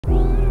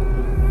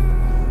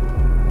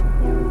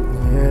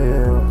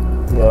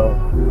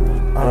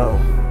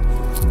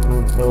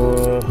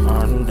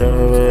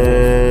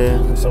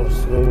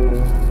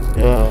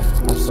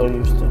so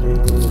used to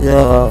this.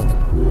 Yeah.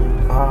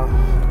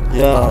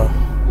 Yeah.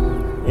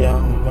 Yeah,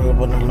 I'm all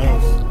up in the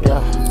mix. Yeah.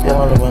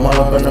 I'm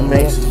all up in the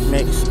mix.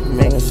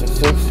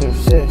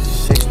 626.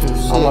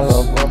 626. I'm all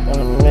up in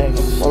the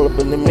mix. All up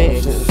in the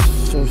mix.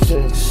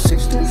 626.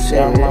 626.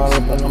 Yeah, I'm all up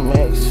in the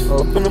mix.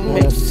 All up in the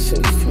mix.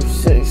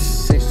 626.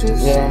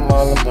 626. Yeah, I'm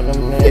all up in the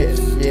mix.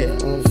 Yeah.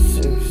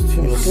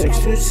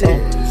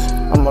 626.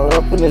 I'm all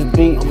up in this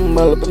beat. I'm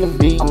all up in the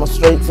beat. I'ma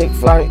straight take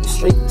flight.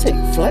 Straight take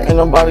flight. Ain't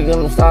nobody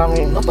gonna stop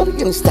me. Nobody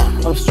gonna stop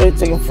me. I'm straight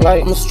taking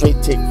flight. I'ma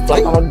straight take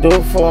flight. I'ma do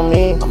it for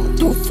me. I'ma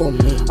do it for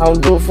me. I'ma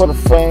do it for the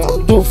fame. I'ma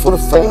do it for the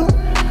fame.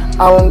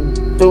 I'ma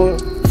do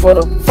it for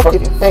the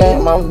fucking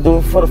fame. I'ma do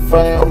it for the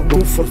fame. I'ma do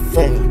it for the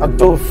fame. I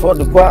do it for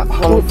the guap.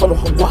 I do it for the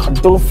guap. I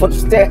do it for the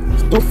stat.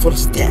 Do it for the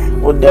stat.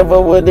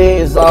 Whatever it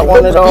is, I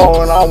want it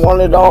all and I want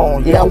it all.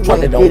 Yeah, I'm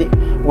trying to get it.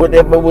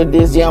 Whatever it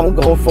is, yeah, I'm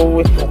going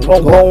for it.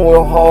 I'm going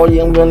real hard,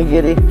 yeah, I'm gonna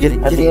get it.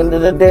 At the end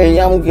of the day,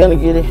 yeah, I'm gonna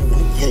get it.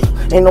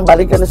 Ain't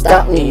nobody gonna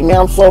stop me,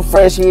 man. I'm so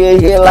fresh,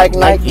 yeah, like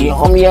Nike.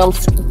 Homie, I'm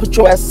put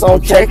your ass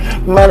on check.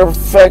 Matter of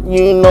fact,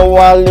 you know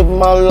I live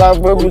my life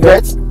with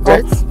regrets.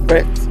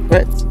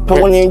 Put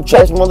one in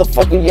trash,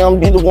 motherfucker. Yeah, I'm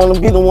be the one,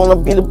 I'll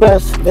be the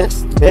best.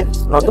 Best.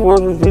 Not the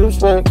word with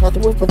respect. Not the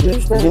word with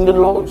respect. In the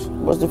lows,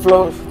 what's the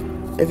flows?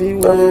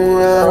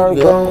 Everywhere I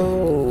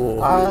go,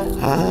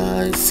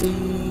 I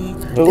see.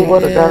 Do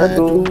what I gotta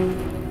do.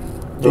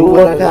 Do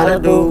what I gotta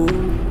do.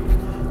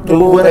 Do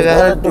what I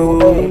gotta do.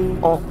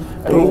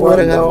 Do what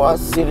I gotta do. I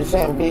see the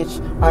same bitch.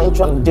 I ain't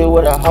tryna deal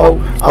with a hoe.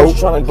 I was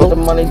tryna get the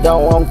money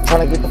down. I'm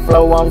tryna get the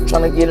flow. I'm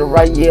tryna get it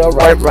right. Yeah,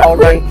 right. All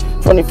day.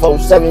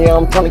 24/7. Yeah,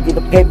 I'm tryna get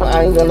the paper.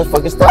 I ain't gonna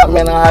fucking stop,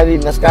 man. I hide it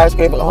in the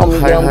skyscraper. Homie,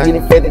 yeah, I'm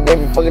getting faded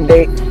every fucking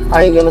day.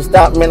 I ain't gonna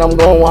stop, man. I'm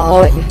going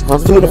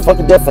 100 to the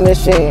fucking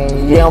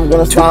definition. Yeah, I'm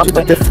gonna stop it.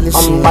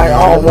 I'm like,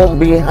 I won't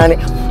be behind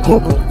it.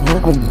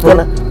 I'm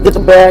gonna get the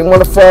bag,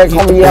 motherfucker.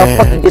 Homie, yeah, I'm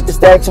fucking get the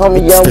stacks.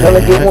 Homie, yeah, I'm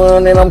gonna get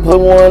one and I'm put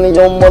one in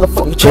your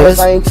motherfucking chest.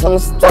 I ain't gonna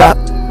stop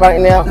right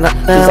now.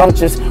 Cause I'm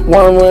just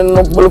one with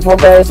no bulletproof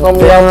bags.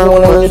 Homie, yeah, I'm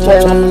going in your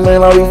chest. Homie,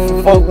 man, are you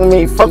fuck with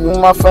me? Fuck with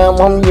my fam.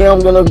 Homie, yeah, I'm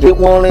gonna get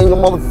one in your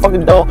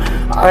motherfucking door.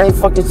 I ain't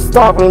fucking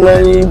stopping,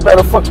 man. You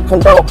better fucking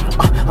condole.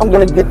 I'm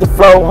gonna get the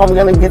flow. I'm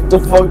gonna get the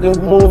fucking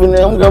moving.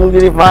 I'm gonna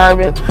get it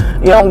vibing.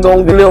 Yeah, I'm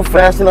gonna get a little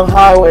fast in the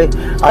highway.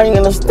 I ain't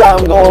gonna stop.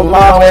 I'm going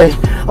my way.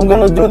 I'm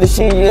gonna do the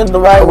shit the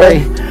right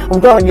way. I'm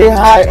gonna get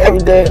high every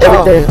day.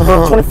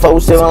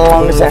 24/7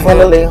 long as I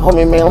handle it.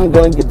 Homie, man, I'm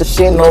gonna get the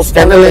shit, no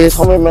scandalous.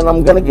 Homie, man,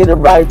 I'm gonna get it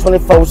right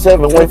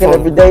 24/7. Working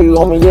every day,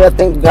 homie, yeah,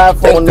 thank God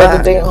for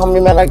another day. Homie,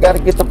 man, I gotta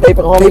get the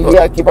paper. Homie,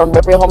 yeah, I keep on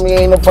repping. Homie,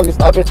 ain't no fucking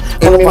stopping.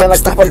 Homie, man, I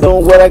keep on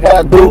doing what I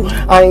gotta do.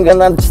 I ain't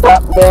gonna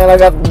stop, man, I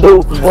gotta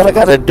do what I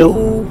gotta do.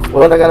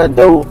 What I gotta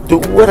do. Do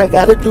what I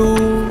gotta do.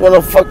 When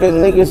the fucking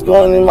niggas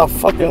going in my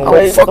fucking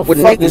way. Fuck with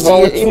niggas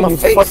in my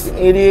face. Fucking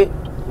idiot.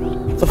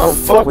 I'm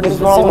fucking this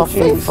wrong with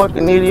you,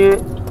 fucking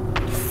idiot.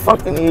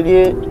 Fucking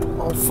idiot.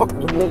 I'm fucking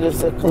with niggas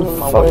that come in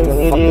my way,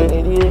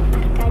 idiot.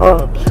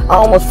 I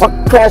almost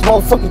fucking crashed,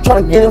 motherfucker,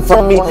 trying to get in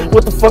front of me.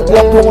 What the fuck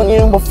y'all doing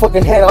in my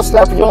fucking head? I'll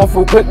slap you on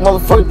for a quick,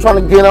 motherfucker, trying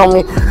to get on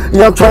me.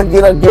 Yeah, I'm trying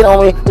to get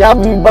on me. Y'all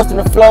be busting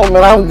the flow,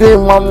 man. I'm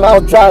getting my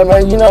mouth dry,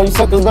 man. You know, you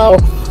suckers know.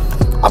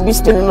 I be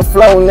spinning the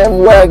flow and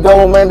everywhere I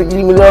go, man, to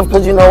give me love,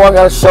 cause you know I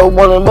gotta show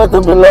more than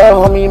nothing but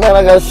love, homie, man,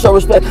 I gotta show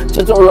respect,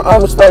 just to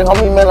earn respect,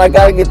 homie, man, I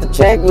gotta get the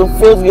check, it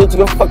feels good to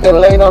get fucking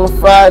late on a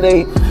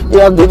Friday,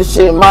 yeah, I do the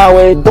shit my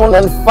way, doing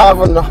 95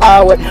 on the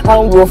highway, I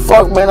don't give a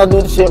fuck, man, I do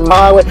the shit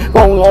my way,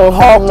 going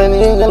hard, man,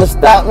 you ain't gonna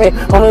stop me,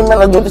 homie,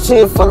 man, I do the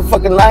shit for the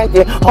fucking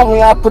Nike,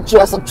 homie, I put you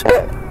at some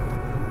check.